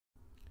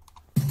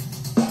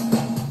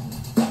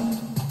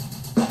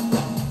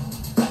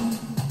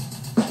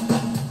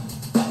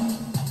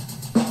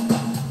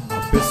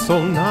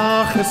Bissel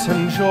Nachus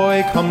and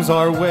joy comes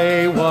our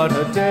way. What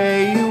a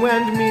day, you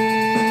and me.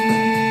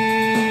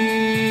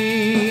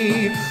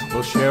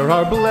 We'll share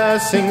our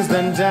blessings,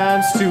 then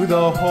dance to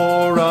the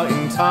hora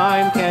in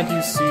time, can't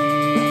you see?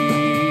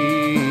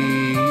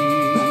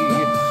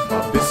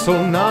 A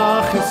Bissel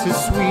Nachus is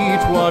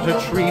sweet, what a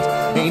treat,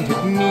 ain't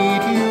it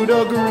neat, you'd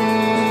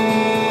agree?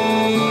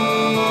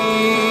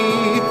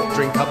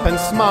 Drink up and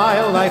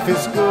smile, life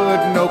is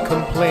good, no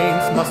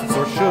complaints, musts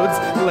or shoulds,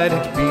 let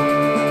it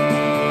be.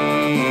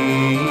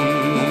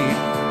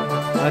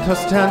 Let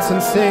us dance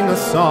and sing a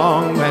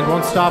song, and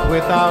won't stop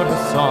without a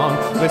song.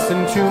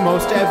 Listen to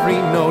most every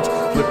note,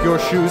 flip your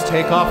shoes,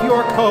 take off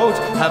your coat,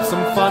 have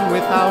some fun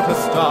without a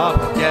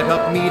stop. Get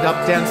up, meet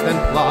up, dance, then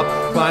plop,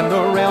 climb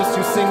the rails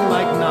to sing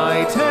like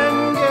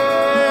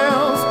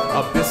nightingales.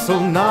 A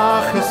Bissel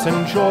Nachus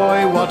and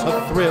joy, what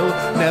a thrill,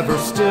 never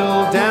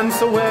still,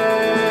 dance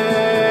away.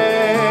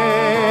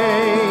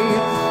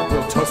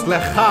 We'll toast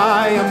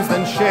lechaims,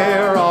 then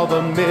share all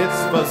the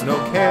mitzvahs, no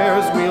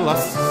cares, we'll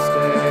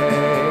stay.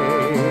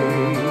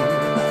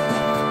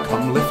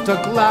 Lift a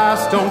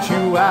glass, don't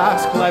you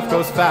ask, life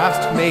goes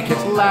fast, make it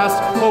last,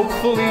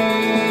 hopefully.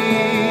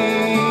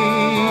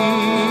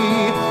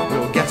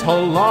 We'll get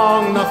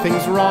along,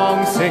 nothing's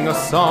wrong, sing a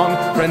song,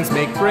 friends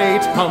make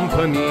great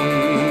company.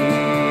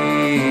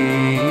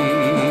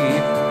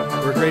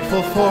 We're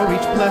grateful for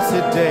each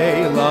blessed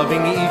day,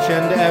 loving each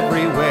and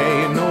every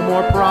way, no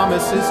more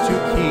promises to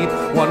keep,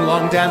 one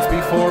long dance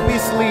before we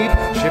sleep.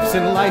 Shifts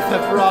in life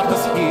have brought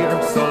us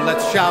here, so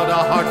let's shout a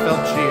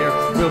heartfelt cheer.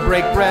 We'll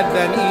break bread,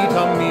 then eat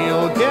a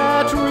meal,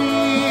 get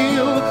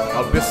real.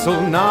 A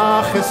Bissel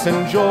Nachus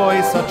and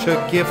joy, such a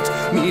gift,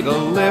 need a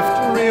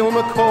lift, real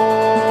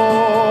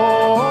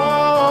McCoy.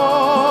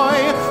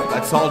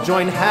 Let's all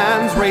join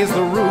hands, raise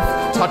the roof,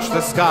 touch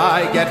the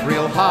sky, get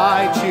real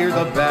high, cheer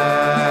the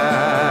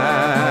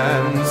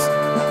bands.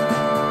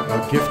 A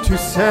gift to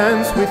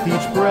sense with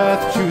each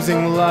breath,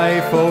 choosing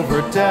life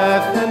over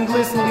death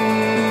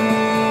endlessly.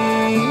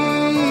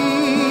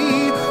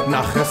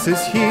 Nachus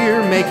is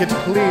here, make it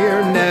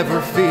clear,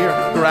 never fear,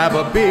 grab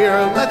a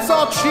beer, let's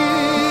all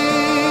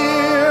cheer.